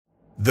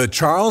The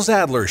Charles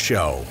Adler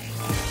Show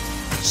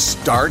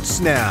starts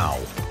now.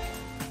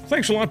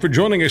 Thanks a lot for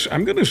joining us.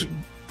 I'm going to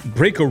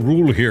break a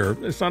rule here.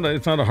 It's not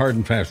a hard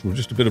and fast rule,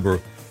 just a bit of a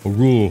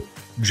rule.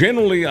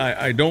 Generally,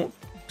 I don't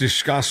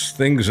discuss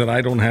things that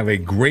I don't have a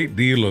great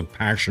deal of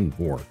passion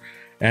for.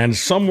 And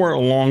somewhere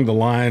along the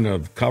line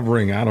of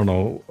covering,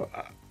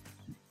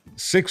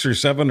 6 or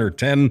 7 or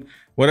 10,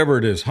 whatever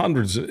it is,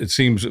 hundreds, it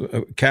seems,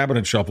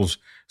 cabinet shuffles,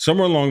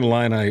 somewhere along the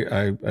line,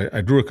 I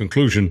drew a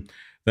conclusion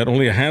that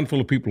only a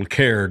handful of people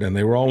cared, and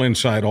they were all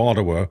inside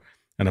Ottawa.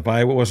 And if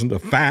I wasn't a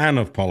fan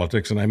of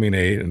politics, and I mean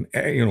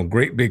a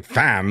great big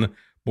fan,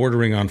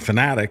 bordering on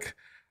fanatic,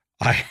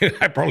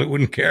 I probably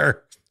wouldn't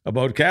care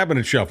about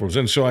cabinet shuffles.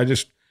 And so I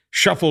just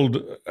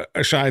shuffled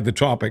aside the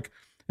topic.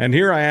 And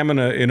here I am in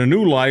a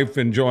new life,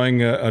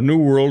 enjoying a new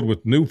world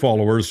with new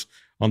followers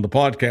on the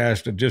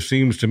podcast. It just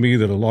seems to me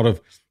that a lot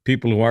of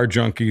people who are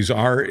junkies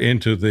are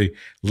into the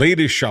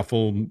latest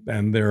shuffle,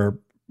 and there are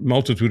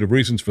multitude of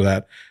reasons for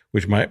that,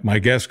 which my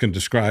guests can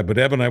describe. But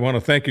Evan, I want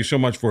to thank you so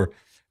much for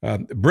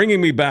bringing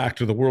me back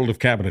to the world of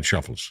cabinet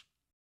shuffles.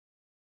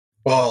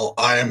 Well,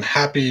 I am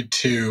happy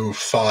to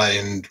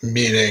find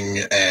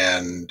meaning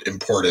and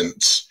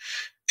importance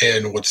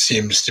in what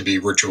seems to be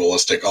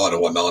ritualistic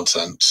Ottawa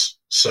nonsense.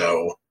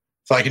 So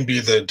if I can be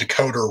the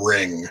decoder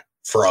ring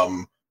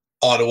from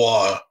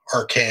Ottawa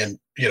arcane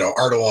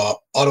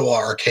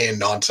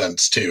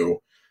nonsense to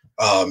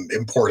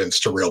importance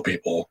to real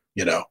people,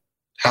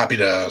 happy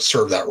to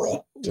serve that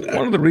role today.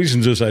 One of the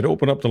reasons is I'd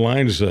open up the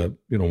lines,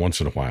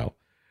 once in a while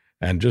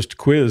and just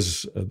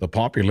quiz the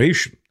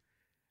population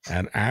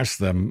and ask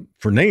them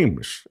for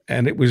names.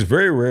 And it was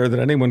very rare that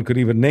anyone could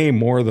even name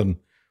more than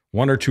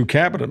 1 or 2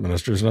 cabinet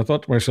ministers. And I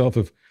thought to myself,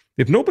 if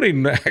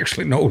nobody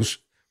actually knows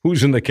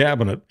who's in the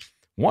cabinet,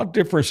 what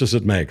difference does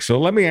it make? So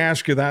let me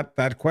ask you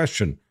that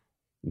question.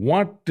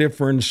 What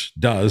difference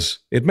does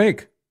it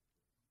make?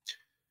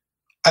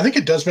 I think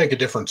it does make a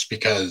difference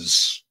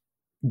because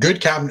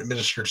good cabinet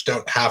ministers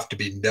don't have to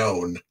be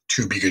known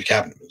to be good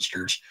cabinet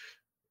ministers.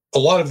 A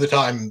lot of the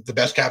time, the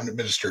best cabinet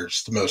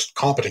ministers, the most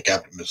competent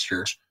cabinet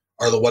ministers,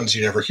 are the ones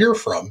you never hear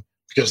from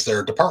because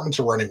their departments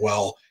are running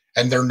well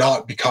and they're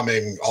not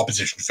becoming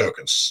opposition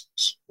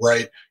focused,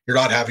 right? You're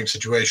not having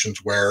situations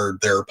where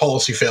their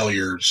policy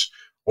failures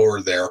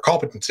or their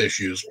competence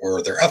issues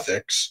or their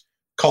ethics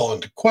call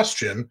into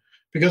question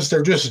because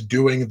they're just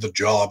doing the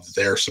job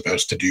they're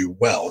supposed to do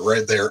well,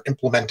 right? They're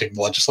implementing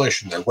the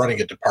legislation, they're running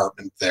a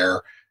department,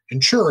 they're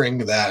ensuring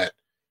that,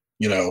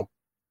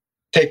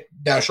 take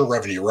national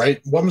revenue, right?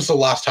 When was the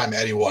last time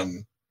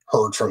anyone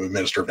heard from a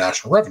minister of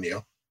national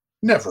revenue?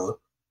 Never.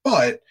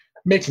 But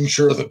making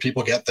sure that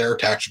people get their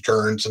tax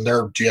returns and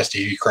their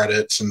GST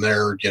credits and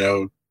their,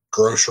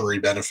 grocery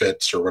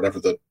benefits or whatever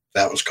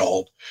that was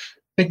called,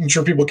 making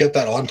sure people get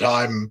that on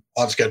time,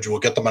 on schedule,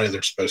 get the money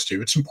they're supposed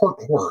to. It's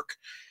important work.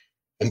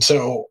 And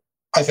so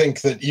I think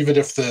that even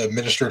if the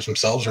ministers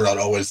themselves are not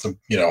always the,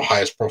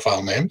 highest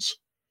profile names,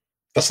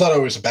 that's not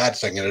always a bad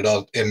thing.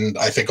 And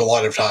I think a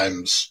lot of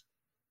times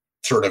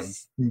sort of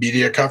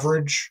media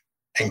coverage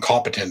and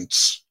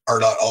competence are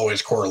not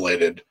always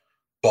correlated,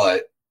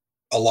 but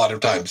a lot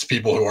of times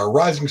people who are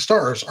rising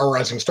stars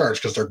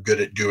because they're good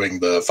at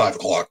doing the 5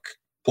 o'clock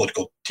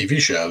political TV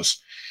shows.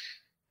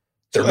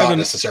 They're not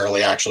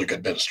necessarily actually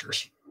good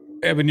ministers.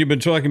 Evan, you've been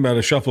talking about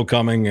a shuffle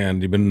coming,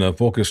 and you've been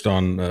focused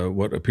on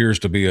what appears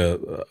to be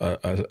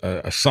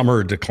a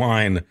summer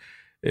decline,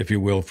 if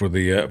you will, for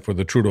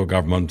the Trudeau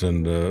government.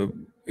 And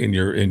in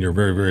your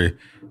very, very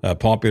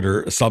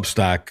popular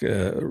Substack,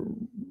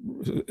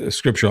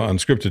 Scrimshaw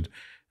Unscripted,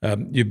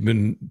 you've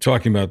been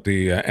talking about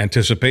the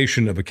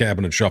anticipation of a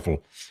cabinet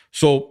shuffle.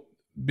 So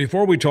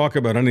before we talk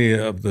about any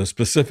of the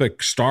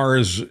specific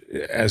stars,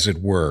 as it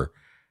were,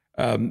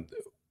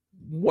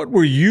 what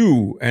were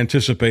you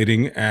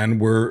anticipating,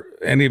 and were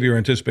any of your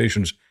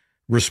anticipations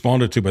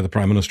responded to by the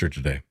Prime Minister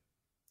today?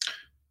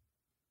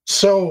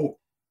 So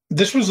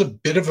this was a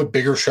bit of a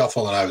bigger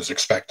shuffle than I was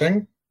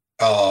expecting,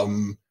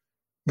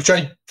 which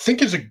I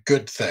think is a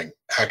good thing,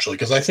 actually,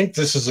 because I think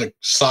this is a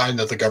sign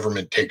that the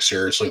government takes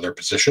seriously their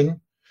position.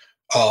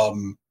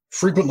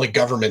 Frequently,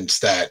 governments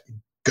that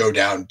go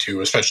down to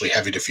especially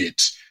heavy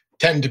defeats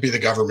tend to be the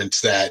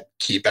governments that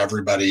keep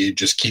everybody,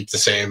 just keep the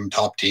same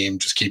top team,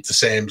 just keep the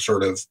same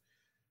sort of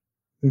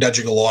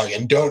nudging along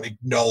and don't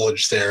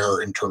acknowledge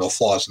their internal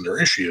flaws and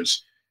their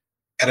issues.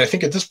 And I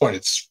think at this point,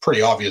 it's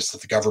pretty obvious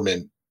that the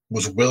government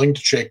was willing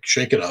to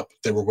shake it up.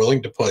 They were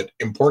willing to put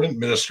important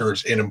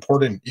ministers in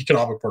important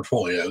economic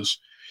portfolios,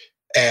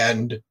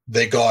 and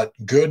they got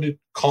good,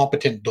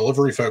 competent,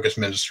 delivery-focused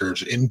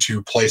ministers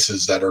into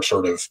places that are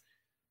sort of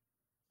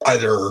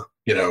either,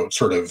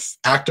 sort of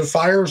active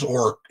fires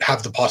or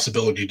have the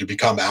possibility to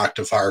become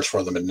active fires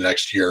for them in the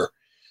next year.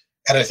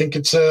 And I think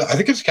it's a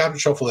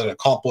cabinet shuffle that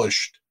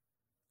accomplished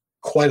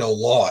quite a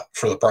lot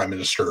for the Prime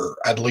Minister,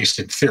 at least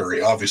in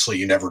theory. Obviously,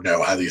 you never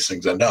know how these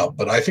things end up,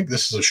 but I think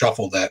this is a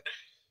shuffle that,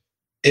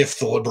 if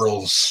the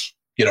Liberals,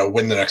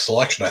 win the next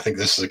election, I think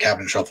this is a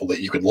cabinet shuffle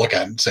that you could look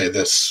at and say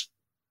this,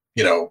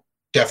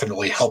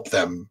 definitely helped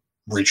them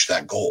reach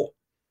that goal.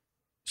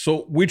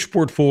 So, which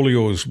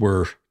portfolios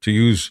were, to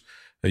use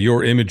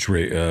your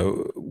imagery,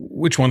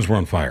 which ones were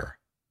on fire?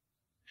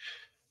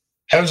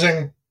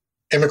 Housing,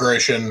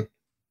 immigration,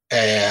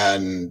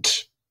 and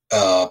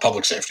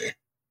public safety.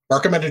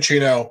 Marco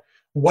Mendocino,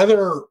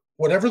 whatever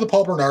the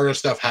Paul Bernardo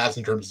stuff has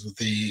in terms of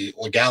the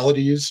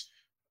legalities,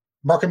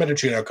 Marco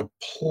Mendocino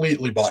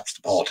completely botched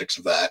the politics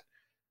of that,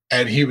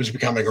 and he was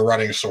becoming a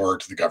running sword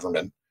to the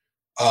government.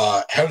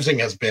 Housing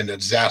has been a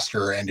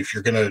disaster, and if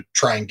you're going to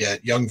try and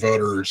get young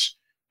voters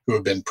who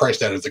have been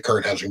priced out of the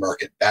current housing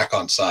market back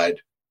on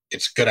side,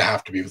 it's going to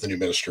have to be with the new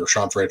minister.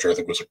 Sean Fraser, I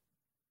think, was a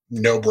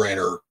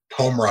no-brainer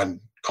home run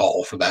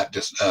call for that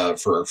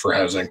for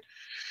housing.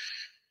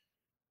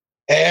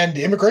 And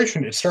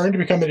immigration is starting to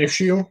become an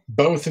issue,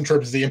 both in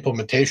terms of the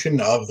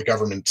implementation of the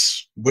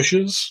government's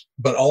wishes,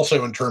 but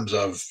also in terms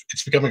of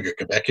it's becoming a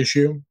Quebec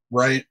issue,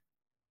 right?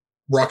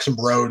 Roxham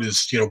Road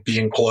is,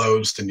 being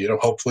closed, and,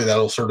 hopefully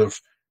that'll sort of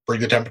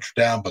bring the temperature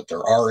down. But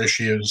there are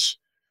issues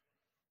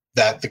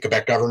that the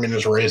Quebec government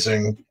is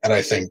raising. And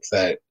I think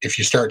that if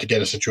you start to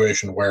get a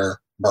situation where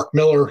Mark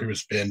Miller,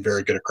 who's been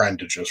very good at crime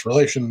Indigenous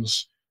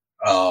relations,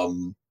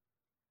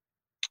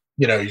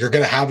 you're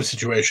going to have a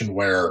situation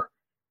where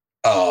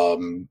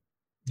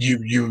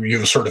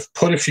you've sort of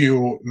put a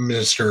few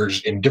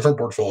ministers in different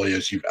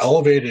portfolios. You've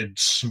elevated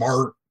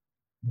smart,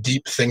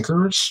 deep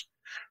thinkers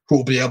who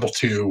will be able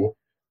to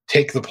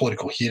take the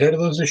political heat out of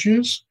those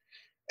issues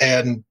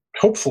and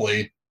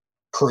hopefully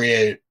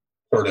create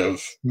sort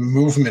of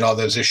movement on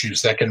those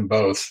issues that can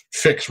both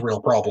fix real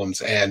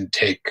problems and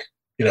take,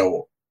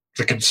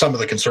 some of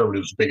the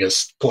conservatives'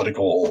 biggest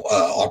political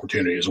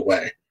opportunities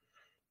away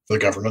for the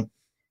government.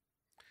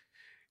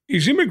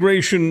 Is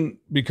immigration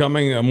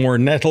becoming a more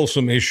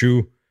nettlesome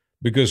issue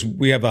because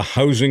we have a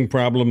housing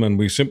problem and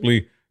we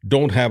simply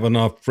don't have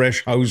enough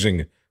fresh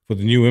housing for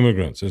the new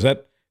immigrants? Is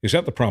that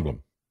the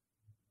problem?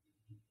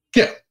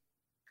 Yeah.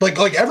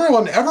 Like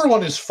everyone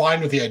is fine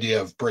with the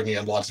idea of bringing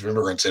in lots of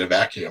immigrants in a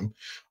vacuum,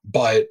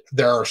 but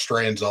there are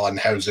strains on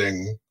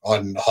housing,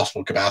 on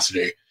hospital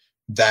capacity,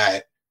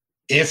 that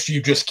if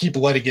you just keep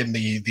letting in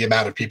the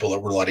amount of people that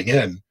we're letting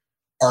in,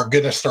 are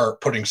going to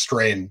start putting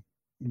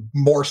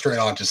more strain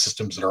onto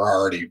systems that are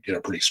already,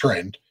 pretty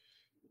strained.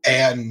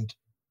 And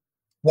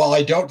while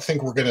I don't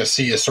think we're going to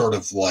see a sort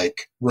of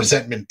like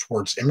resentment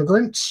towards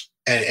immigrants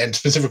and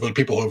specifically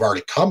people who've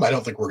already come, I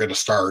don't think we're going to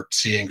start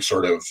seeing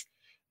sort of,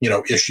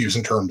 issues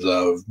in terms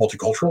of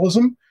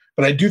multiculturalism.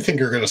 But I do think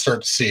you're going to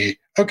start to see,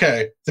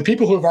 okay, the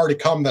people who have already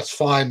come, that's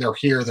fine. They're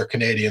here. They're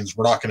Canadians.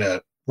 We're not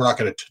going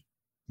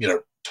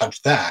to,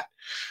 touch that.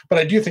 But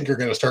I do think you're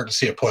going to start to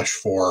see a push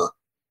for,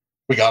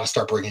 we got to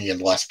start bringing in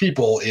less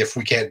people if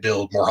we can't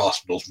build more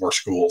hospitals, more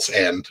schools,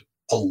 and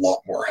a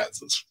lot more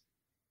houses.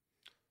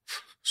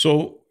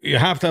 So you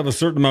have to have a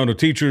certain amount of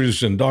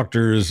teachers and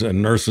doctors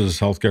and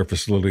nurses, healthcare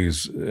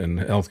facilities, and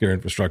healthcare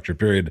infrastructure,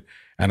 period.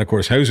 And of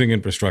course, housing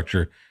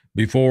infrastructure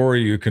before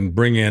you can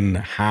bring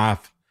in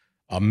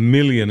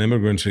 500,000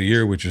 immigrants a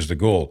year, which is the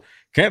goal.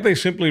 Can't they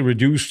simply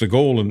reduce the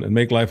goal and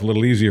make life a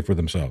little easier for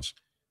themselves?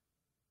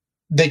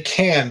 They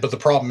can, but the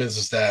problem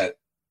is that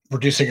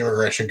reducing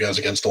immigration goes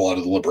against a lot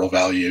of the liberal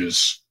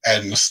values,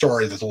 and the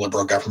story that the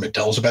liberal government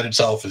tells about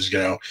itself is,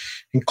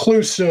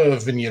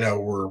 inclusive, and,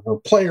 we're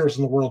players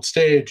in the world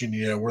stage,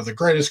 and, we're the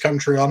greatest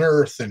country on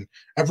earth, and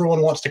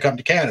everyone wants to come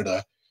to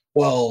Canada.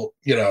 Well,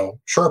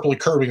 sharply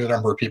curbing the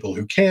number of people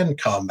who can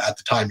come at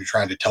the time you're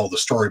trying to tell the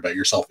story about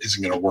yourself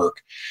isn't going to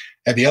work.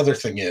 And the other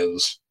thing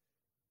is,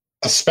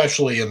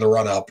 especially in the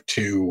run-up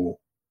to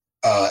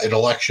an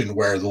election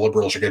where the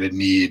Liberals are going to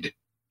need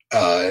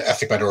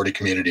ethnic minority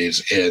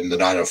communities in the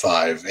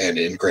 905 and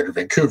in Greater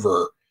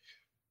Vancouver,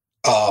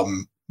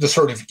 the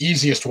sort of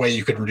easiest way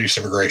you could reduce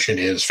immigration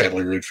is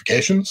family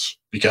reunifications,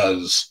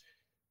 because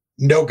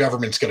no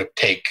government's going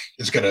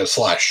to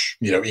slash,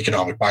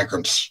 economic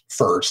migrants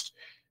first,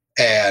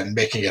 and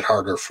making it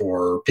harder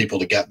for people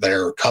to get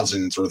their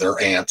cousins or their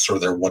aunts or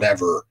their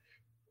whatever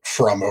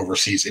from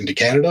overseas into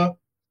Canada.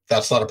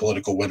 That's not a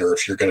political winner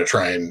if you're going to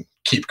try and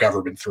keep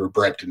government through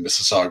Brampton,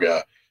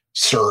 Mississauga,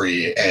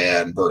 Surrey,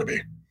 and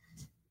Burnaby.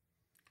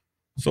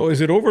 So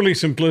is it overly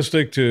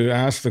simplistic to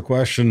ask the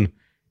question,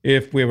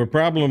 if we have a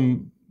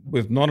problem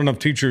with not enough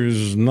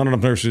teachers, not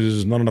enough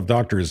nurses, not enough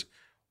doctors,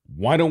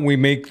 why don't we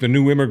make the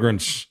new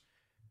immigrants,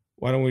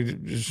 why don't we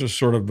just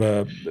sort of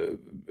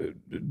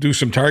do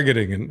some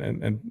targeting?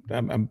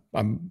 And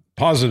I'm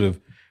positive,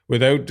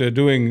 without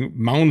doing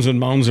mounds and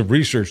mounds of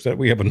research, that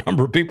we have a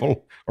number of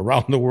people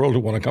around the world who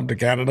want to come to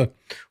Canada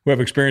who have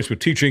experience with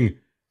teaching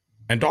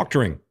and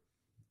doctoring.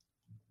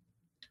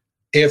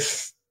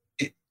 If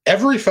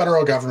every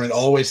federal government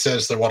always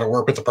says they want to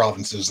work with the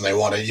provinces and they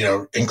want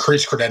to,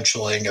 increase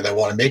credentialing, and they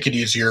want to make it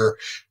easier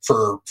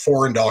for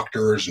foreign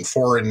doctors and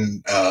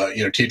foreign,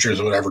 teachers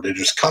or whatever to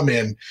just come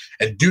in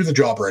and do the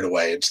job right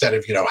away instead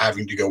of,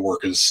 having to go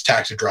work as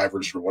taxi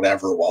drivers or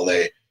whatever while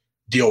they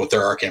deal with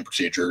their arcane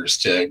procedures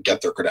to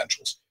get their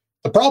credentials.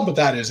 The problem with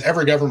that is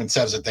every government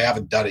says that they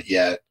haven't done it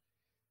yet.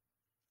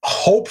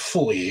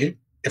 Hopefully,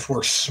 if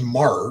we're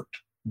smart,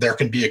 there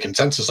can be a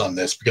consensus on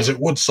this, because it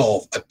would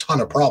solve a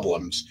ton of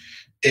problems.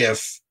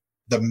 if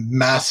the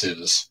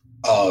masses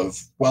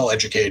of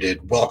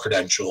well-educated,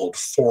 well-credentialed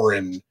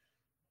foreign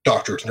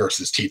doctors,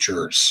 nurses,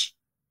 teachers,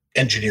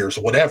 engineers,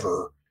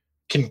 whatever,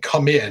 can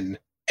come in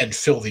and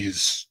fill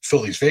these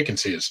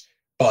vacancies.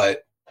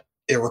 But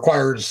it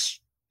requires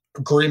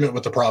agreement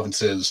with the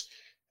provinces,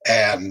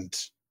 and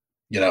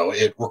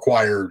it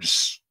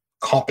requires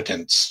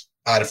competence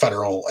at a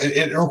federal.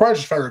 It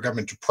requires the federal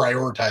government to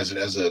prioritize it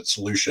as a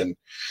solution,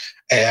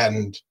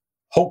 and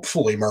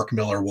hopefully Mark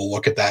Miller will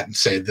look at that and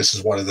say, this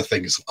is one of the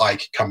things I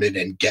can come in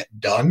and get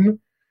done.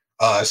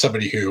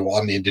 Somebody who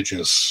on the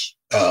Indigenous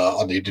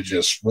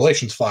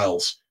relations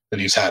files that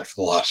he's had for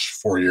the last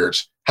 4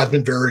 years has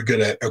been very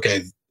good at,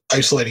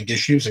 isolating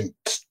issues and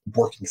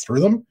working through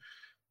them.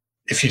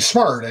 If he's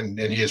smart, and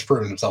he has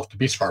proven himself to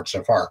be smart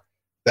so far,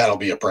 that'll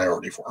be a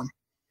priority for him.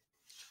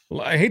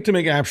 Well, I hate to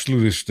make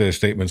absolutist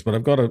statements, but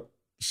I've got to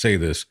say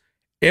this.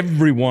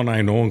 Everyone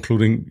I know,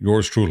 including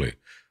yours truly,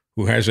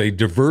 who has a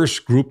diverse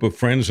group of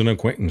friends and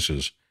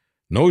acquaintances,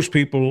 knows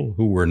people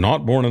who were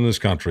not born in this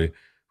country,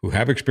 who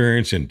have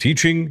experience in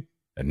teaching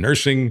and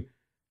nursing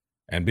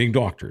and being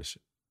doctors.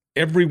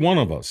 Every one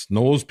of us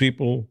knows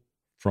people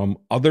from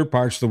other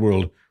parts of the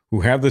world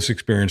who have this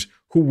experience,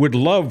 who would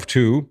love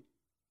to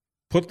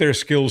put their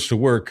skills to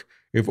work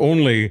if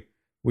only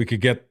we could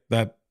get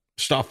that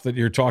stuff that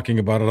you're talking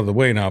about out of the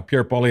way. Now,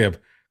 Pierre Poilievre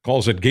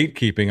calls it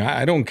gatekeeping.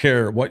 I don't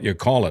care what you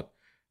call it.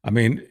 I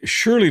mean,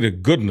 surely to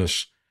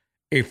goodness,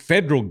 a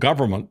federal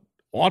government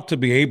ought to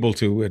be able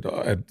to,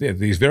 at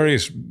these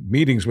various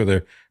meetings where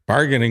they're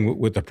bargaining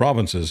with the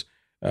provinces,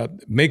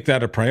 make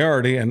that a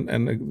priority. And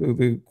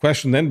the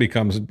question then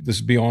becomes, this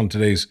is beyond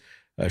today's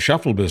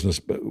shuffle business,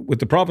 but with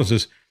the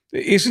provinces,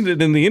 isn't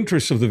it in the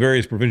interests of the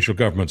various provincial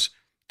governments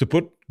to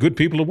put good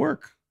people to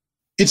work?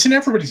 It's in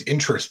everybody's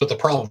interest, but the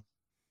problem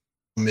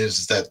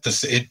is that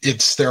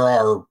there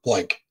are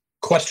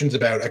questions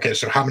about,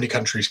 so how many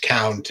countries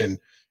count, and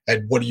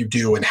what do you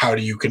do, and how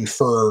do you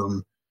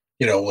confirm,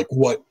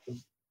 what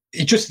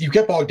you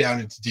get bogged down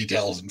into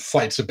details and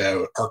fights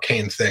about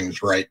arcane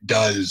things, right?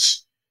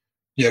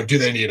 Do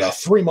they need a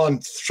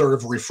 3-month sort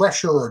of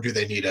refresher, or do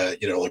they need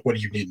what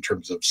do you need in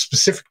terms of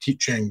specific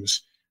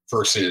teachings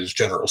versus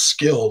general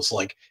skills?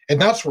 And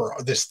that's where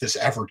this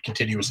effort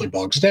continuously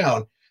bogs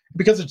down,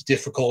 because it's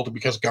difficult and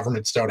because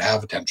governments don't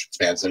have attention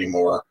spans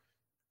anymore.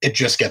 It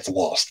just gets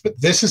lost. But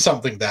this is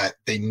something that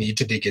they need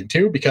to dig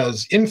into,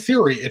 because in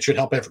theory, it should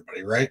help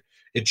everybody, right?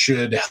 It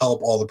should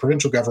help all the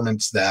provincial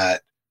governments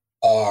that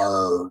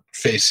are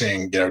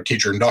facing,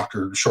 teacher and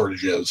doctor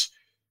shortages.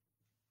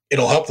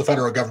 It'll help the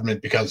federal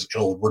government because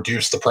it'll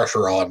reduce the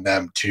pressure on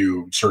them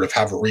to sort of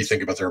have a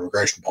rethink about their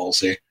immigration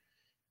policy.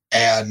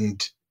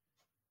 And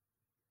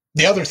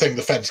the other thing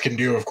the feds can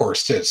do, of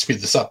course, to speed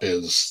this up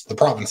is the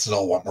provinces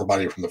all want more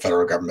money from the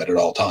federal government at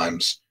all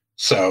times.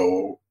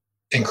 So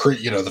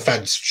the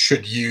feds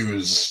should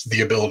use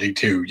the ability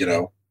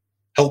to,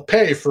 help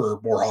pay for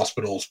more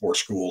hospitals, more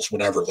schools,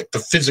 whatever, the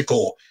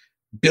physical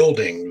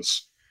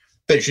buildings.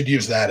 They should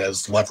use that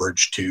as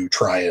leverage to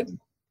try and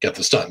get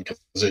this done, because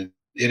it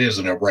is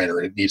a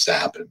no-brainer. It needs to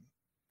happen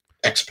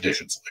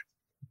expeditiously.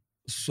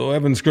 So,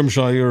 Evan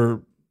Scrimshaw,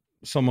 you're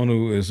someone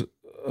who is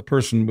a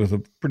person with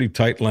a pretty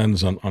tight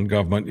lens on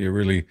government. You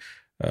really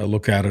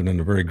look at it in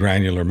a very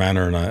granular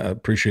manner, and I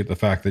appreciate the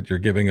fact that you're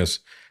giving us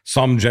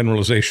some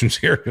generalizations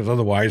here, because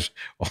otherwise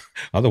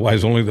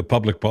only the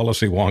public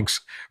policy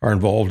wonks are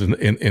involved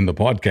in the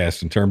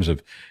podcast in terms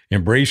of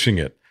embracing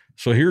it.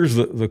 So here's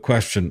the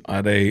question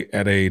at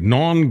a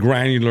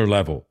non-granular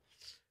level.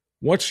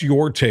 What's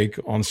your take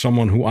on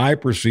someone who I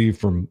perceive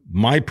from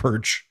my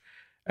perch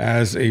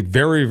as a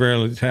very,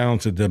 very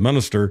talented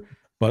minister,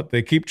 but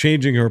they keep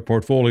changing her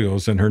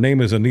portfolios, and her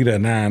name is Anita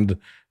Anand.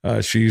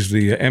 She's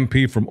the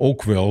MP from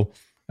Oakville.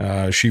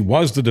 She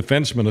was the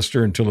defense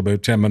minister until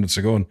about 10 minutes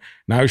ago, and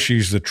now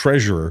she's the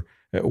treasurer.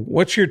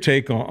 What's your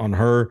take on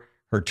her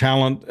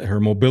talent, her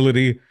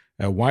mobility,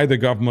 why the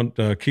government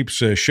keeps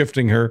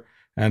shifting her,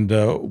 and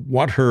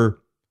what her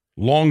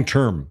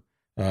long-term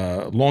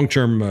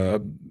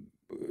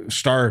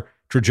star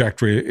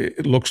trajectory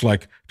it looks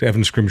like to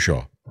Evan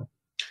Scrimshaw?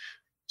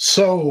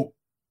 So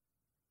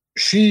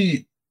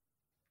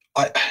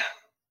I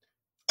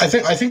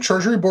think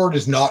Treasury Board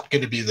is not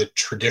going to be the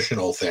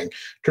traditional thing.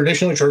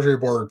 Traditionally, Treasury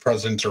Board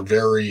presidents are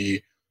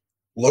very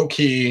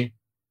low-key,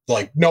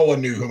 no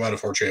one knew who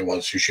Manafort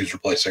was, who she's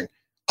replacing.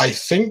 I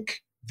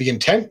think the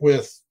intent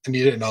with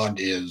Anita Anand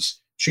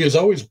is she has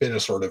always been a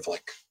sort of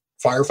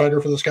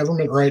firefighter for this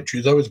government, right?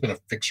 She's always been a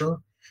fixer.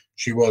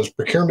 She was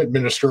procurement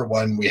minister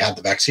when we had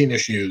the vaccine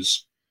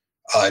issues.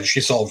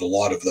 She solved a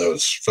lot of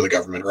those for the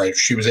government, right?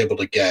 She was able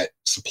to get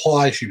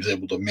supply. She was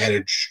able to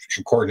manage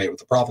and coordinate with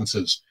the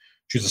provinces.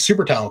 She's a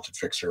super talented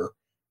fixer.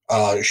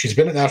 She's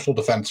been at National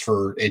Defense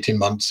for 18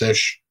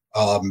 months-ish.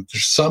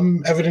 There's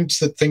some evidence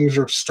that things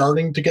are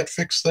starting to get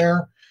fixed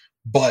there.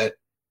 But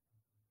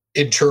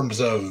in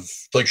terms of,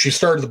 she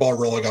started the ball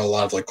rolling on a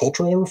lot of,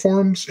 cultural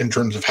reforms in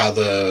terms of how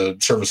the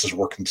services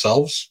work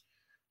themselves.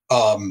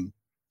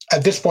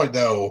 At this point,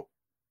 though,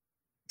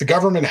 the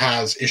government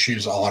has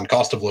issues on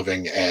cost of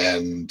living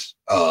and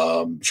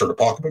sort of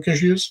pocketbook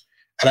issues.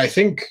 And I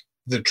think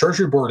the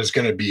Treasury Board is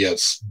going to be a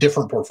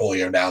different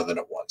portfolio now than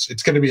it was.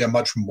 It's going to be a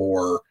much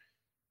more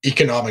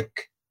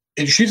economic.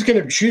 She's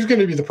going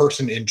to be the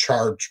person in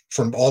charge,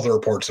 from all the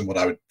reports and what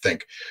I would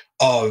think,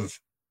 of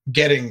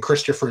getting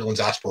Chrystia Freeland's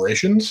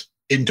aspirations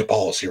into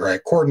policy,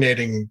 right?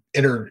 Coordinating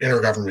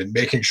intergovernment,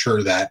 making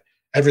sure that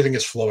everything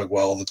is flowing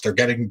well, that they're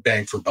getting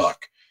bang for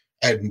buck,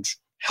 and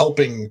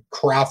helping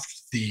craft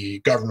the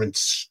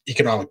government's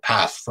economic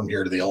path from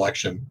here to the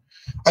election.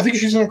 I think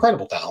she's an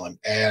incredible talent.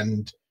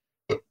 And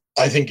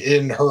I think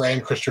in her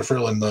and Chrystia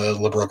Freeland, the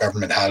Liberal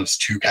government has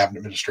two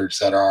cabinet ministers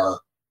that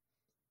are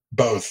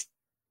both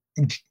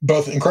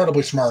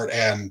incredibly smart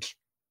and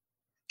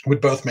would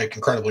both make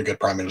incredibly good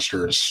prime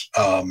ministers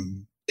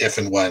if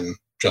and when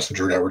Justin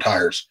Trudeau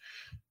retires.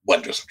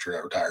 But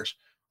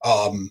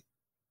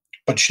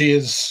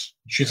she's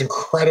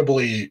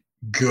incredibly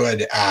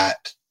good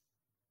at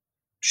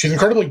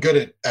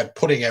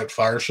putting out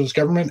fires for this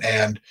government,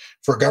 and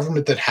for a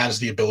government that has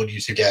the ability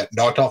to get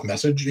knocked off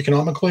message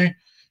economically,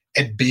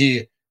 and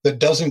B, that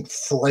doesn't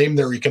frame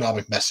their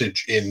economic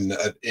message in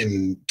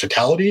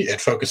totality.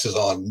 It focuses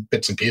on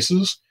bits and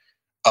pieces.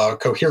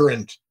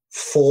 Coherent,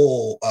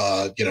 full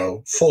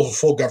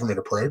government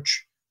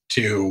approach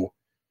to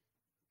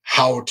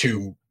how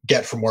to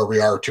get from where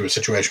we are to a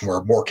situation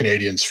where more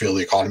Canadians feel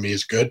the economy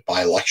is good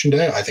by election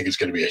day, I think is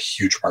going to be a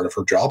huge part of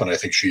her job, and I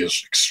think she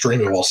is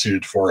extremely well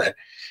suited for it.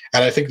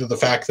 And I think that the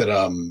fact that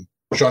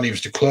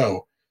Jean-Yves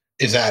Duclos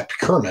is at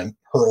procurement,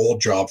 her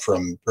old job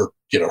from her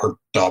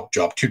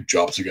job 2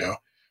 jobs ago,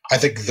 I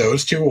think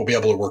those two will be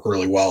able to work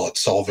really well at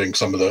solving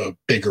some of the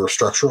bigger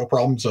structural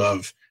problems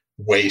of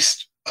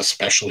waste,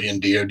 especially in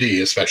DoD,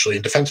 especially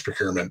in defense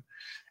procurement.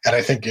 And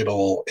I think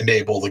it'll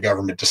enable the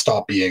government to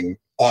stop being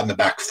on the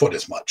back foot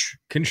as much.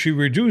 Can she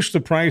reduce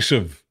the price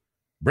of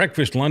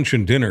breakfast, lunch,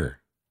 and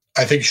dinner?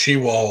 I think she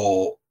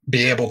will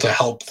be able to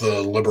help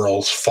the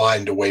Liberals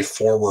find a way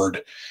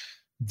forward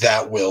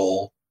that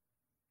will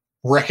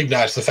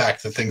recognize the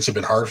fact that things have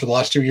been hard for the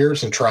last 2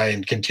 years and try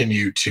and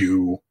continue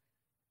to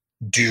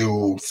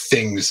do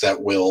things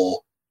that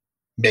will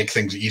make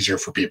things easier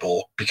for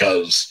people,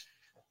 because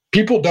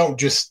people don't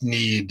just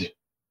need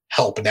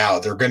help now.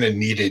 They're going to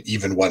need it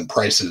even when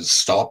prices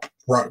stop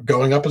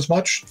going up as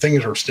much.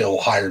 Things are still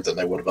higher than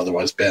they would have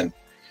otherwise been.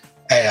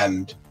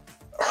 And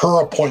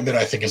her appointment,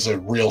 I think, is a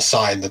real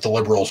sign that the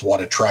Liberals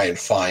want to try and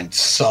find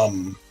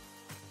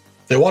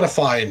they want to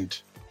find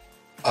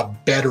a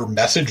better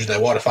message. They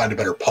want to find a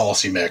better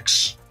policy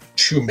mix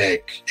to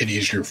make it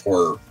easier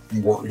for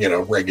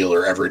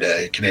regular,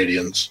 everyday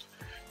Canadians.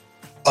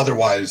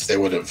 Otherwise, they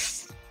would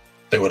have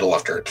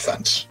left her at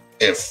defense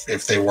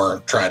if they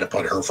weren't trying to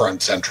put her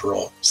front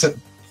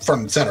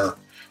and center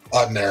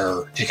on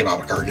their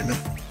economic argument.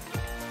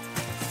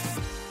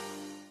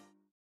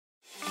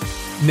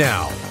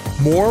 Now,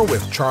 more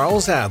with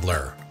Charles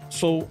Adler.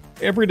 So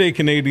everyday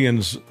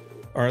Canadians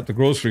are at the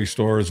grocery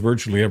stores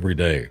virtually every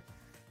day.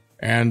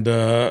 And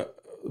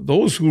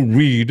those who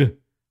read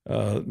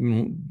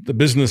the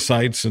business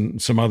sites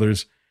and some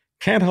others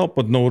can't help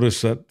but notice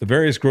that the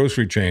various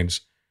grocery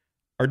chains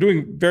are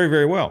doing very,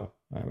 very well.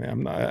 I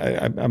mean,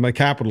 I'm a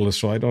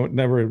capitalist, so I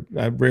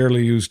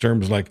rarely use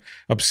terms like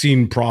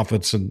obscene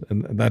profits and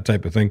that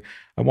type of thing.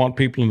 I want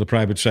people in the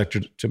private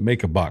sector to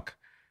make a buck.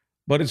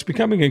 But it's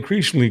becoming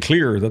increasingly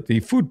clear that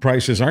the food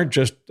prices aren't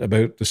just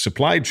about the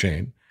supply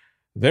chain.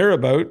 They're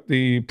about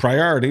the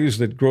priorities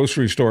that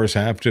grocery stores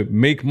have to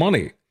make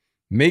money,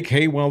 make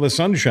hay while the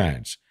sun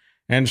shines.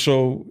 And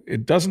so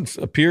it doesn't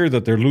appear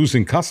that they're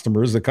losing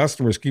customers. The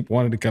customers keep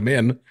wanting to come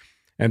in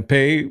and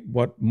pay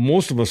what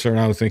most of us are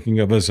now thinking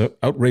of as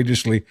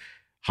outrageously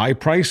high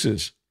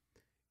prices.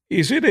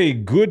 Is it a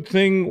good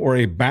thing or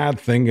a bad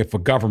thing if a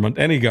government,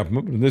 any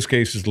government, in this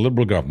case is the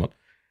Liberal government,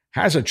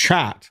 has a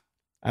chat,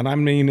 and I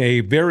mean a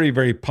very,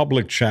 very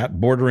public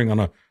chat bordering on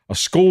a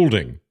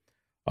scolding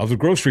of the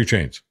grocery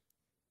chains?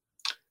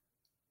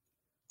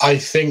 I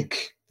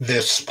think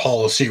this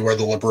policy where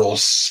the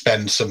Liberals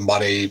spend some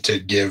money to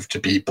give to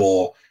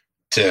people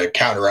to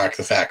counteract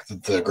the fact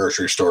that the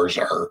grocery stores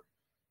are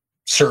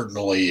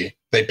certainly,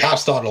 they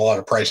passed on a lot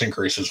of price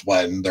increases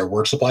when there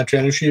were supply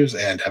chain issues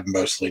and have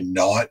mostly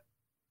not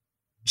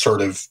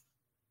sort of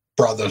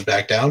brought those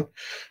back down.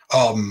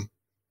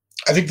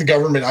 I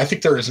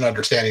think there is an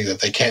understanding that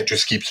they can't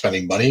just keep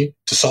spending money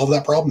to solve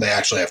that problem. They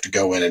actually have to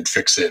go in and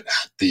fix it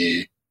at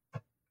the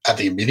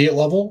immediate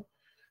level.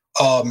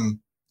 And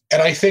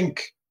I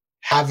think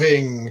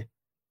having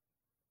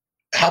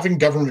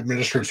government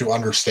ministers who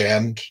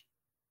understand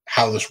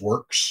how this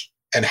works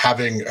and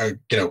having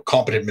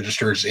competent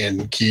ministers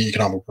in key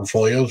economic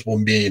portfolios will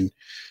mean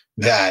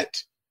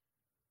that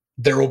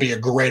there will be a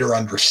greater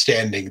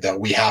understanding that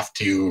we have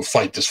to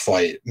fight this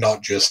fight,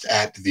 not just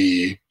at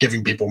the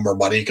giving people more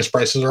money because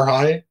prices are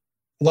high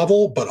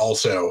level, but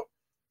also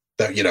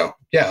that,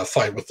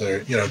 fight with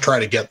try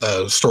to get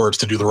the stores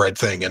to do the right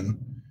thing and,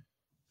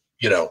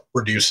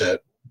 reduce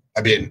it.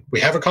 I mean, we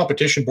have a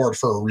competition board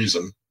for a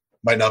reason.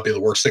 Might not be the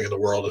worst thing in the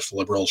world if the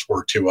Liberals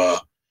were to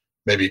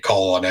maybe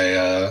call on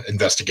a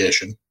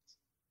investigation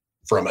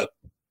from it.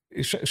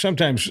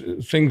 Sometimes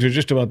things are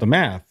just about the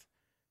math.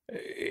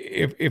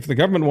 If the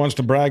government wants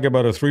to brag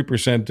about a 3%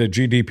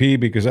 GDP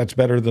because that's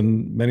better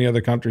than many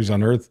other countries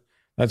on earth,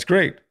 that's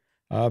great.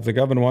 If the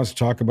government wants to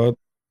talk about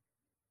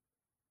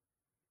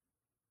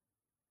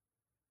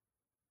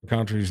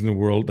countries in the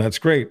world, that's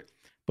great.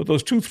 But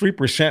those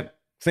 2-3%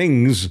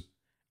 things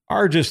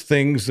are just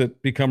things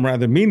that become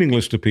rather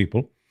meaningless to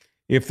people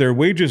if their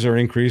wages are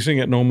increasing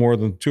at no more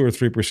than 2 or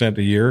 3%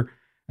 a year,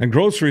 and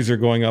groceries are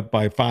going up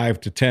by 5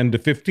 to 10 to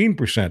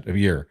 15% a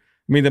year.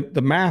 I mean,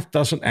 the math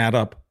doesn't add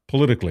up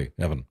politically,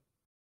 Evan.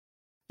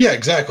 Yeah,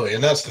 exactly.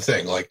 And that's the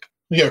thing. Like,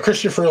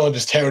 Christian Freeland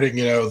is touting,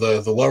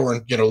 the lower,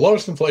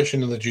 lowest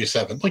inflation in the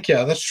G7. Like,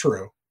 yeah, that's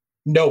true.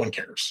 No one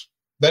cares.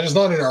 That is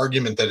not an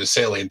argument that is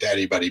salient to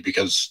anybody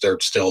because they're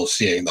still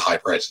seeing the high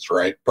prices,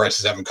 right?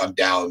 Prices haven't gone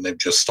down. They've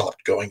just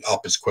stopped going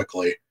up as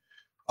quickly.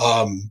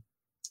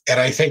 And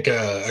I think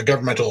a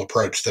governmental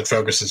approach that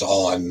focuses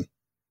on,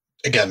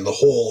 again, the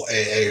whole,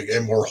 a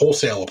more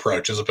wholesale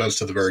approach as opposed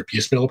to the very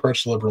piecemeal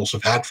approach the Liberals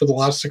have had for the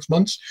last 6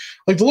 months.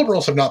 Like, the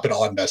Liberals have not been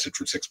on message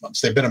for 6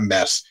 months. They've been a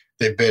mess.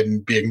 They've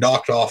been being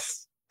knocked off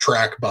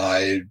track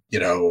by,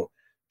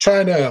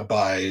 China,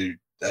 by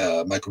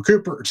Michael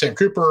Cooper, Sam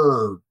Cooper,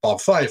 or Bob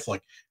Fife.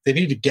 Like, they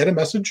need to get a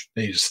message.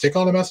 They need to stick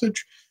on a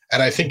message.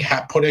 And I think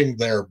putting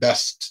their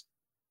best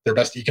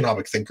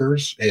economic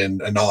thinkers in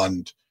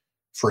Anand,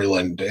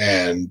 Freeland,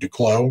 and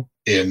Duclos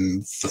in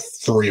the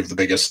 3 of the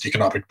biggest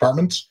economic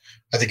departments,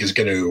 I think is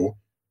going to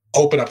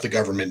open up the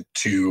government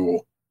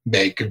to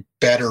make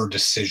better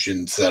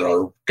decisions that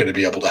are going to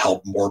be able to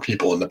help more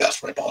people in the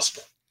best way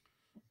possible.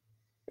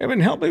 Evan,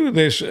 help me with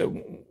this.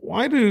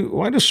 Why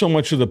does so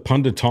much of the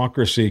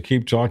punditocracy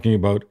keep talking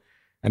about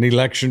an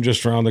election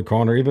just around the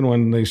corner, even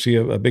when they see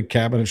a big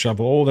cabinet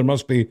shuffle? Oh, there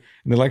must be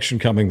an election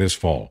coming this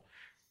fall.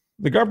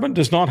 The government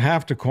does not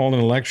have to call an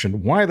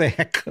election. Why the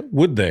heck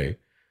would they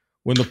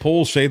when the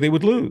polls say they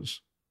would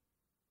lose?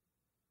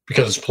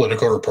 Because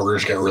political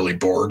reporters get really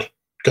bored.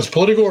 Because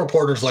political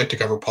reporters like to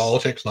cover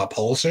politics, not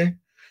policy.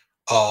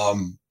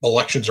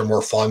 Elections are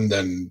more fun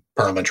than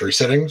parliamentary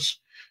sittings.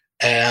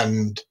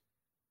 And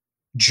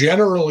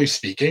generally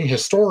speaking,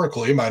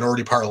 historically,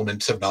 minority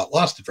parliaments have not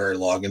lasted very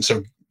long. And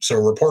so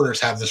reporters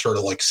have this sort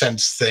of like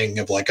sense thing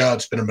of like, oh,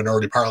 it's been a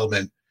minority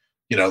parliament,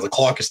 the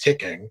clock is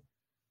ticking.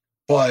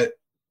 But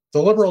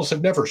the Liberals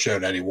have never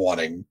shown any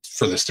wanting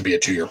for this to be a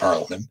 2-year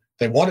parliament.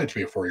 They want it to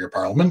be a 4-year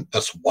parliament.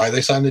 That's why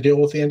they signed the deal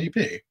with the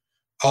NDP.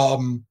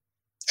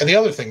 And the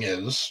other thing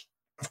is,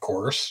 of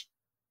course,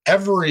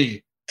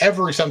 every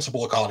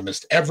sensible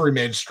economist, every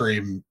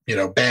mainstream,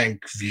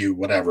 bank view,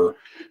 whatever,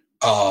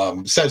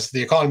 says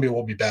the economy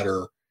will be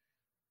better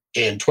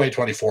in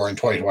 2024 and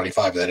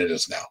 2025 than it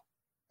is now.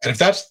 And if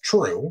that's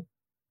true,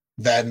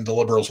 then the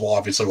Liberals will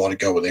obviously want to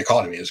go when the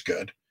economy is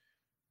good.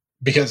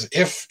 Because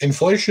if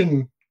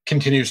inflation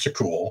continues to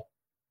cool,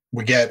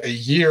 we get a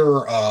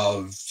year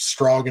of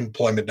strong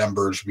employment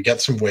numbers, we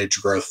get some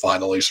wage growth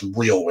finally, some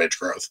real wage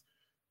growth.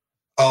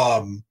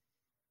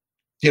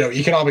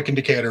 Economic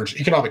indicators,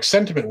 economic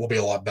sentiment will be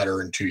a lot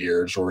better in 2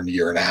 years or in a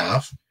year and a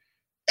half.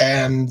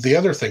 And the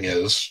other thing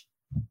is,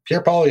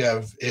 Pierre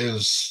Poilievre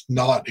is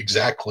not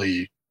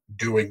exactly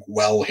doing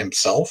well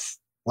himself,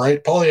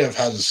 right? Poilievre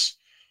has,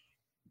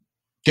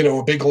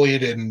 a big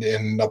lead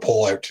in a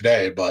poll out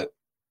today, but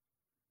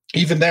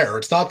even there,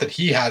 it's not that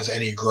he has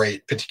any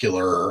great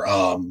particular,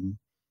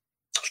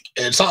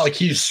 it's not like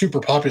he's super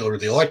popular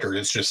with the electorate.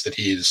 It's just that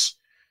he's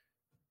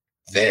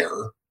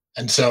there.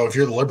 And so if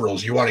you're the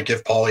Liberals, you want to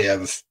give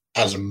Poilievre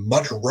as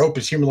much rope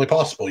as humanly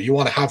possible. You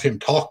want to have him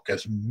talk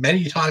as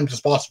many times as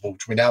possible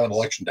between now and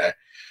election day,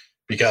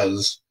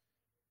 because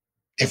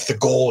if the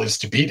goal is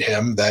to beat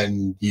him,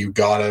 then you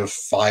got to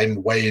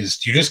find ways.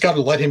 You just got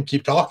to let him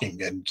keep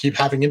talking and keep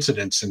having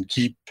incidents and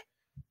keep,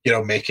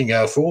 making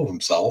a fool of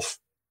himself.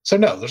 So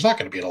no, there's not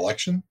going to be an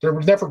election. There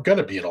was never going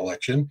to be an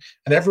election.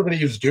 And everybody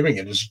who's doing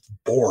it is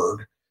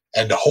bored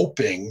and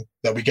hoping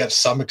that we get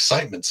some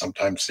excitement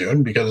sometime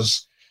soon,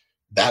 because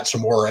that's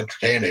more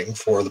entertaining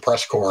for the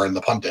press corps and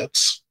the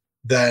pundits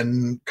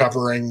than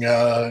covering,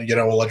 a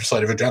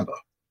legislative agenda.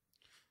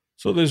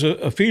 So there's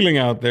a feeling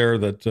out there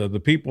that the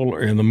people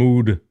are in the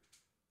mood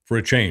for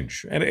a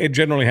change. And it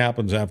generally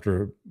happens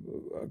after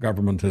a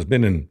government has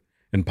been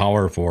in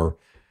power for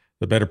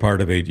the better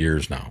part of 8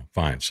 years now.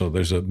 Fine. So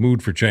there's a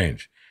mood for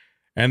change.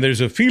 And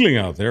there's a feeling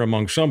out there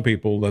among some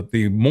people that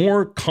the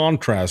more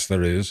contrast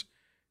there is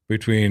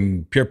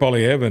between Pierre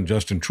Poilievre and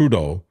Justin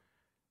Trudeau,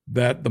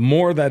 that the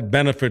more that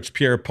benefits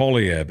Pierre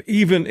Poilievre,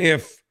 even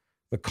if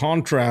the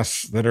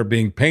contrasts that are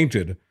being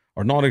painted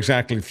are not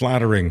exactly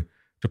flattering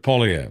to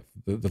Poilievre.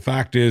 The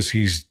fact is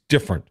he's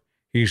different.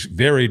 He's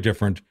very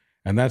different,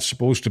 and that's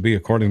supposed to be,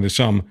 according to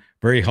some,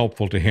 very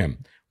helpful to him.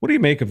 What do you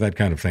make of that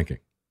kind of thinking?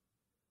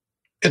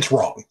 It's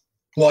wrong.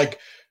 Like,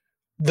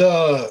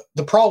 the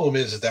problem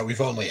is that we've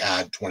only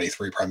had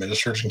 23 prime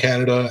ministers in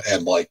Canada,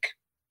 and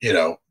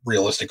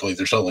realistically,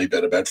 there's only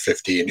been about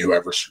 15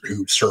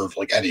 who served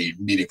like any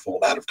meaningful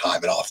amount of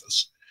time in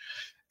office.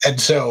 And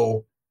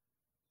so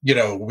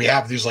we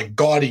have these like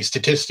gaudy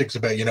statistics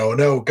about,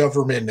 no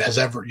government has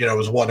ever,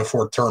 has won a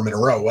fourth term in a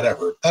row,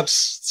 whatever.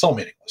 It's all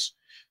meaningless.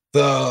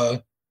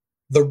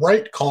 The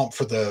right comp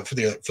for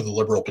the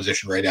liberal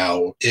position right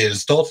now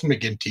is Dalton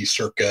McGuinty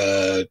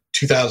circa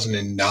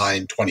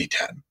 2009,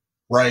 2010,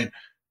 right?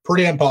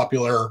 Pretty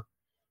unpopular.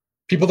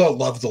 People don't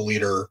love the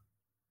leader,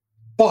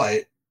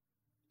 but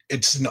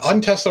it's an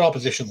untested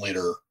opposition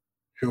leader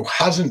who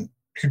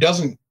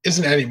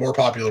isn't any more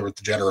popular with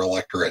the general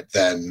electorate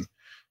than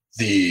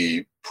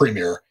the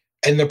premier.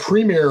 And the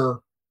premier,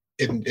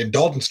 in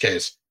Dalton's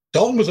case,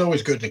 Dalton was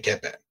always good in a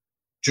campaign,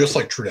 just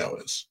like Trudeau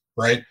is,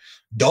 right?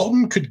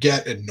 Dalton could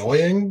get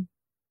annoying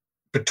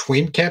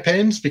between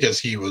campaigns because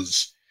he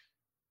was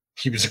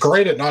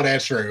great at not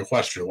answering a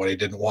question when he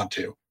didn't want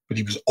to, but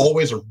he was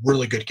always a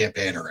really good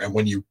campaigner. And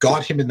when you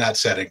got him in that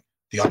setting,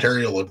 the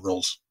Ontario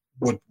Liberals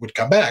would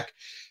come back.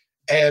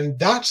 And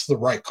that's the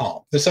right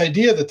comp. This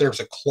idea that there's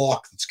a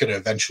clock that's going to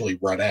eventually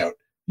run out.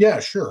 Yeah,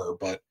 sure.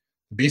 But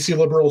the BC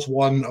Liberals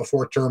won a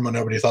fourth term when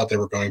nobody thought they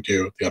were going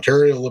to. The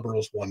Ontario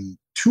Liberals won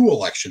 2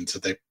 elections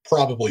that they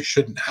probably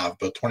shouldn't have,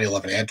 both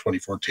 2011 and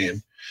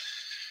 2014.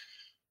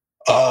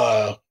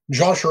 Jean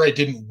Charest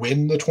didn't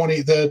win the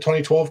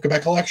 2012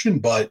 Quebec election,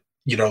 but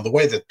the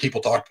way that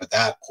people talked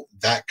about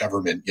that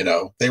government,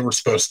 they were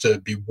supposed to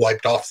be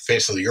wiped off the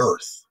face of the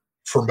earth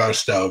for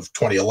most of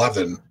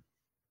 2011,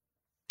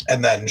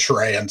 and then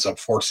Charest ends up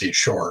 4 seats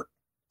short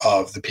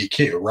of the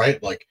PQ,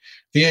 right? Like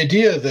the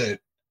idea that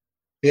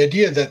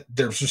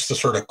there's just a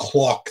sort of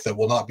clock that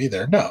will not be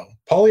there. No,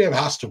 Poilievre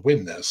has to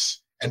win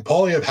this, and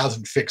Poilievre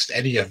hasn't fixed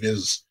any of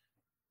his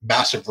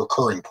massive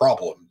recurring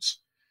problems.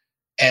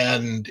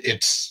 And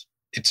it's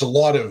a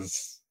lot of,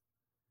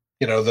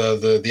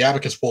 the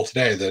abacus poll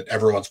today that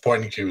everyone's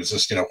pointing to is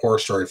this, horror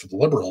story for the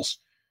Liberals.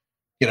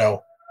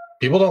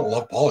 People don't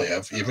love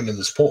Poilievre, even in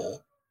this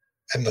poll.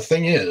 And the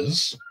thing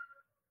is,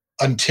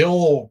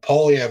 until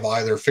Poilievre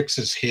either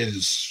fixes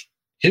his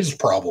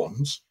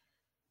problems,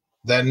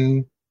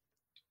 then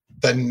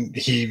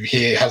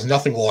he has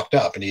nothing locked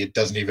up, and he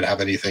doesn't even have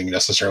anything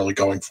necessarily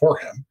going for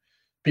him,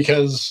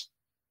 because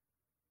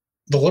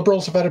the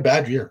Liberals have had a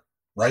bad year.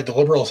 Right? The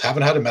Liberals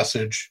haven't had a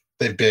message.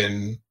 They've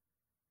been,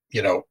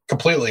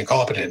 completely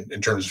incompetent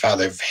in terms of how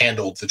they've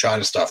handled the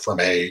China stuff from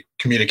a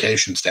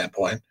communication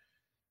standpoint.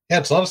 Yeah,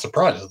 it's not a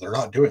surprise that they're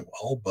not doing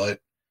well, but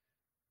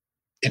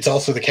it's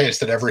also the case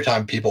that every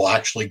time people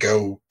actually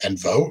go and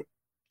vote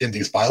in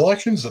these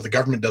by-elections, that the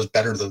government does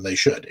better than they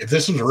should. If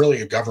this was really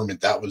a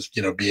government that was,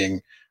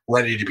 being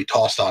ready to be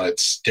tossed on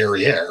its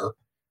derriere,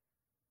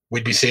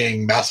 we'd be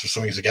seeing massive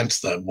swings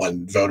against them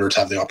when voters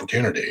have the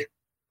opportunity.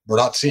 We're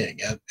not seeing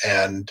it,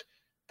 and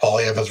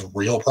Poilievre has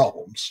real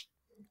problems.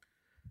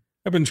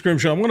 Evan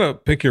Scrimshaw, I'm going to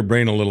pick your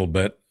brain a little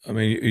bit. I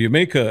mean, you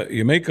make a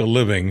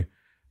living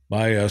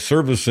by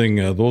servicing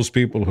those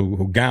people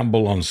who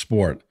gamble on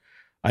sport.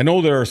 I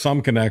know there are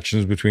some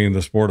connections between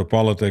the sport of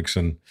politics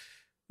and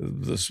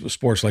the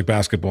sports like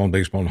basketball and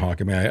baseball and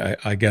hockey. I mean,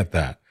 I get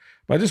that,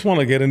 but I just want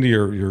to get into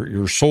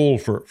your soul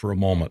for a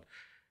moment.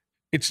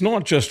 It's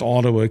not just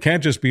Ottawa. It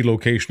can't just be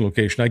location.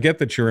 I get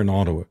that you're in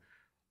Ottawa.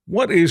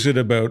 What is it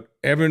about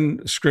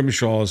Evan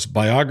Scrimshaw's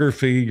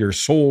biography, your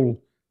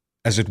soul,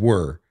 as it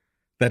were,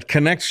 that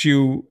connects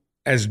you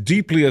as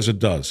deeply as it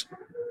does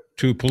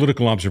to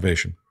political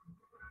observation?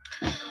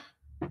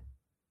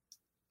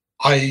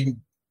 I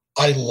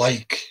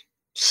like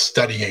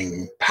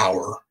studying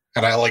power,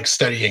 and I like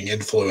studying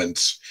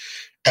influence,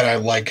 and I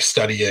like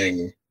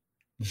studying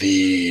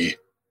the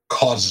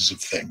causes of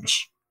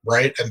things,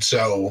 right? And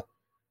so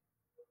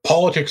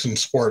politics and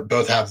sport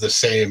both have the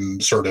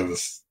same sort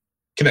of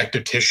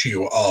connective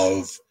tissue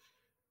of,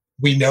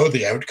 we know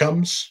the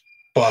outcomes,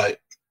 but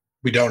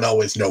we don't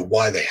always know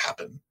why they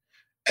happen.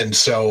 And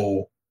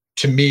so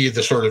to me,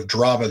 the sort of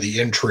drama, the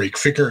intrigue,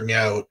 figuring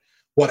out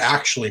what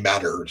actually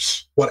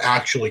matters, what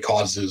actually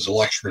causes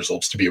election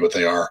results to be what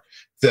they are,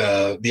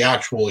 the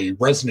actually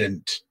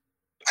resonant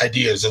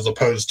ideas as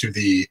opposed to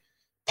the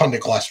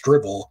pundit class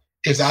drivel,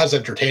 is as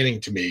entertaining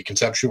to me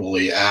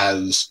conceptually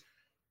as,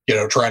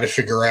 trying to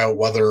figure out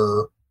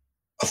whether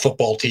a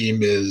football team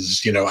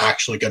is,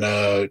 actually going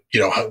to,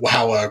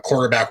 how a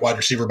quarterback wide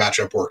receiver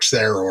matchup works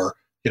there, or,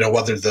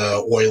 whether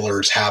the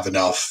Oilers have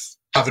enough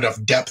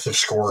depth of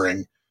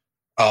scoring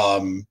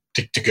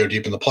to go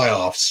deep in the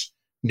playoffs,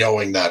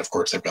 knowing that, of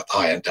course, they've got the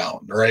high end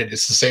talent, right?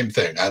 It's the same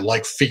thing. I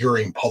like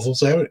figuring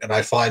puzzles out, and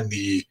I find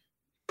the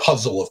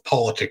puzzle of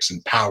politics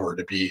and power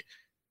to be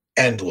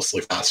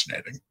endlessly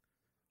fascinating.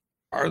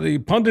 Are the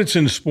pundits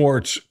in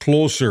sports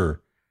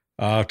closer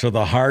to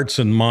the hearts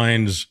and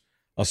minds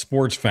of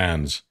sports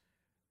fans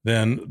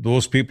than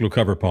those people who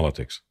cover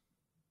politics?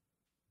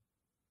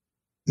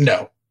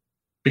 No,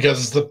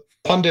 because the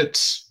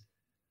pundits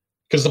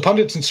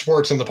in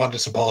sports and the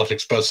pundits in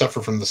politics both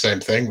suffer from the same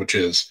thing, which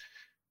is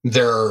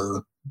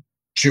their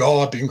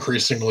job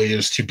increasingly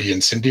is to be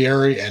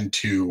incendiary and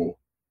to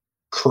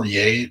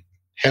create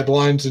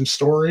headlines and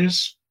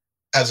stories,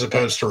 as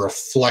opposed to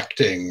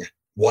reflecting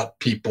what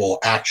people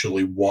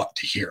actually want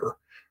to hear,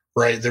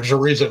 right? There's a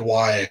reason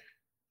why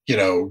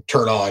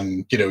turn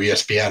on,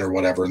 ESPN or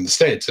whatever in the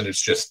States, and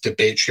it's just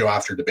debate show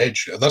after debate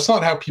show. That's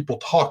not how people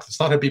talk. That's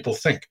not how people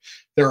think.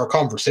 There are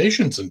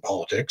conversations in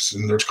politics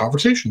and there's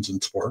conversations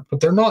in sport, but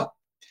they're not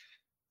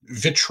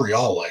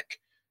vitriolic.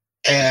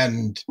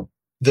 And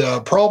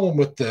the problem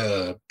with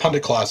the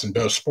pundit class in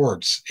both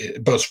sports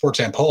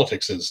and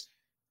politics, is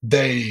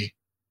they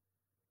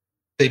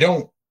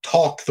don't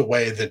talk the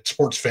way that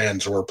sports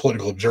fans or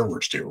political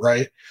observers do,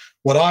 right?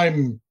 When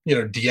I'm,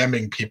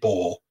 DMing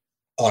people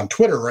on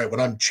Twitter, right, when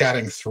I'm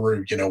chatting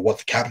through, what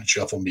the cabinet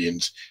shuffle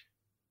means,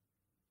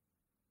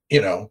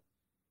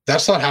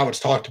 that's not how it's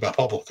talked about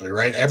publicly,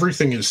 right?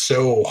 Everything is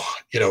so,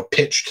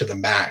 pitched to the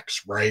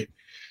max, right?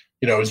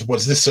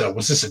 Was this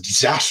a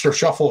disaster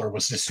shuffle or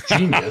was this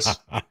genius?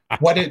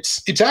 What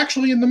it's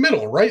actually in the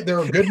middle, right? There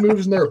are good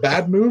moves and there are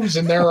bad moves,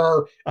 and there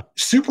are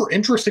super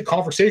interesting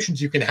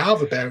conversations you can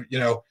have about,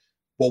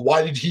 well,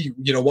 why did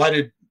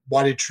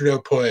Trudeau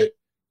put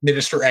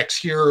Minister X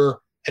here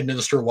and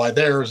Minister Y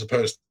there as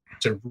opposed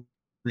to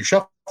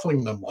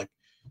reshuffling them?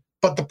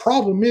 But the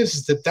problem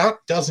is that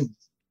doesn't.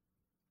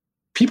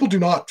 People do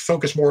not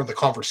focus more on the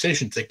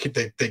conversations. They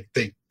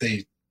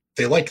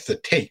like the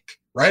take.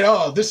 Right?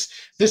 Oh, this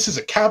is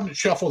a cabinet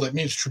shuffle that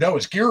means Trudeau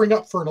is gearing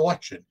up for an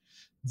election.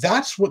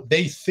 That's what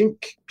they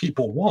think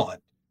people want.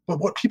 But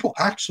what people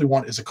actually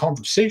want is a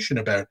conversation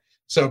about.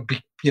 So,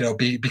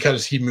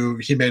 because he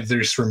made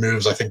these three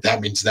moves, I think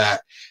that means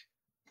that.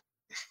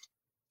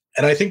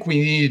 And I think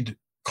we need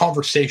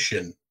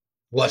conversation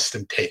less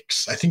than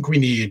takes. I think we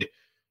need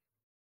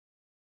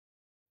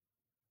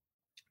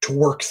to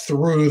work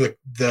through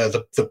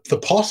the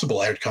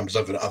possible outcomes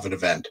of an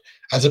event,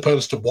 as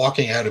opposed to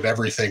walking out of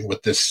everything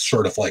with this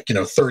sort of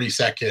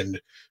 30-second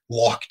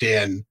locked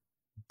in,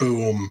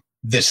 boom,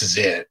 this is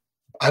it.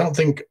 I don't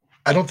think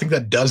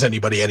that does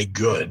anybody any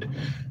good,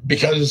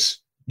 because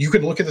you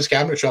can look at this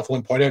cabinet shuffle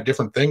and point out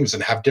different things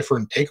and have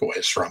different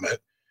takeaways from it.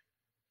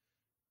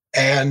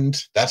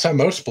 And that's how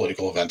most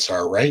political events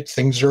are, right?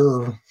 Things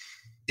are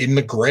in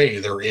the gray.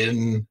 They're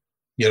in,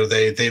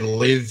 they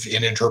live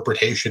in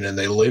interpretation, and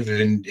they live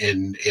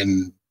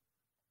in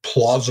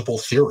plausible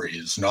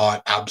theories,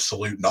 not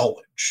absolute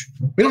knowledge.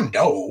 We don't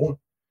know.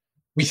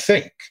 We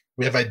think.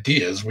 We have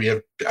ideas. We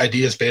have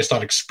ideas based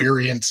on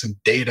experience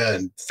and data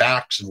and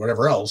facts and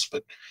whatever else.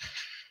 But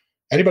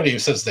anybody who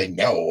says they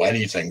know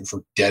anything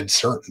for dead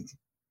certain,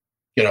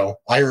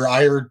 I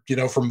heard,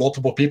 from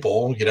multiple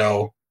people,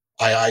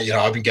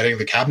 I've been getting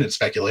the cabinet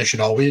speculation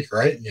all week,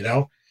 right?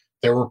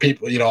 There were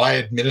people, I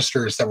had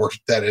ministers that were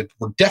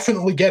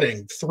definitely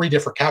getting 3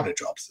 different cabinet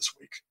jobs this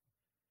week.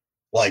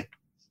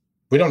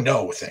 We don't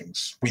know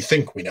things. We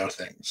think we know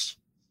things.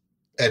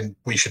 And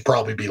we should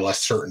probably be less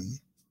certain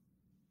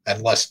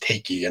and less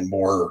takey and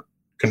more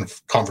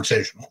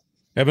conversational.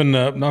 Evan,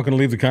 not going to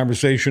leave the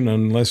conversation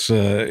unless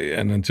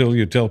and until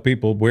you tell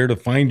people where to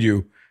find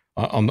you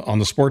on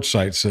the sports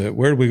sites.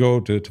 Where do we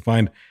go to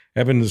find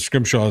Evan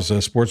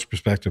Scrimshaw's sports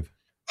perspective?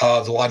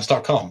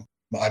 TheLines.com.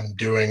 I'm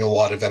doing a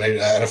lot of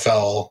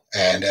NFL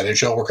and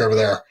NHL work over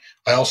there.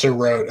 I also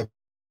wrote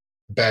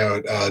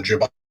about Joe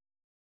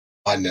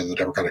Biden in the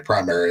Democratic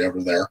primary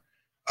over there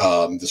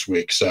this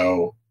week.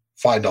 So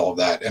find all of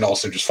that, and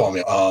also just follow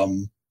me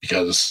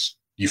because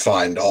you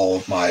find all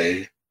of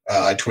my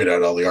I tweet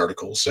out all the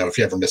articles. So if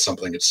you ever miss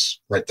something, it's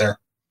right there.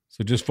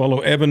 So just follow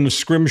Evan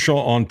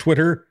Scrimshaw on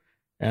Twitter,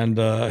 and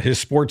his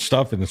sports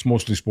stuff, and it's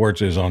mostly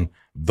sports, is on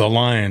The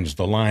Lines,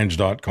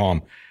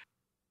 thelines.com.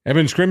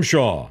 Evan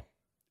Scrimshaw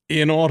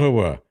in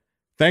Ottawa.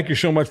 Thank you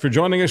so much for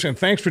joining us, and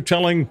thanks for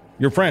telling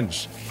your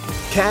friends.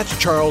 Catch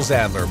Charles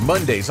Adler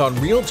Mondays on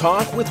Real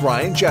Talk with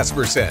Ryan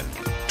Jesperson,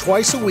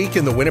 twice a week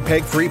in the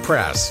Winnipeg Free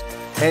Press,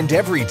 and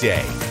every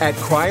day at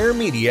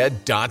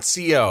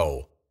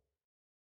criermedia.co.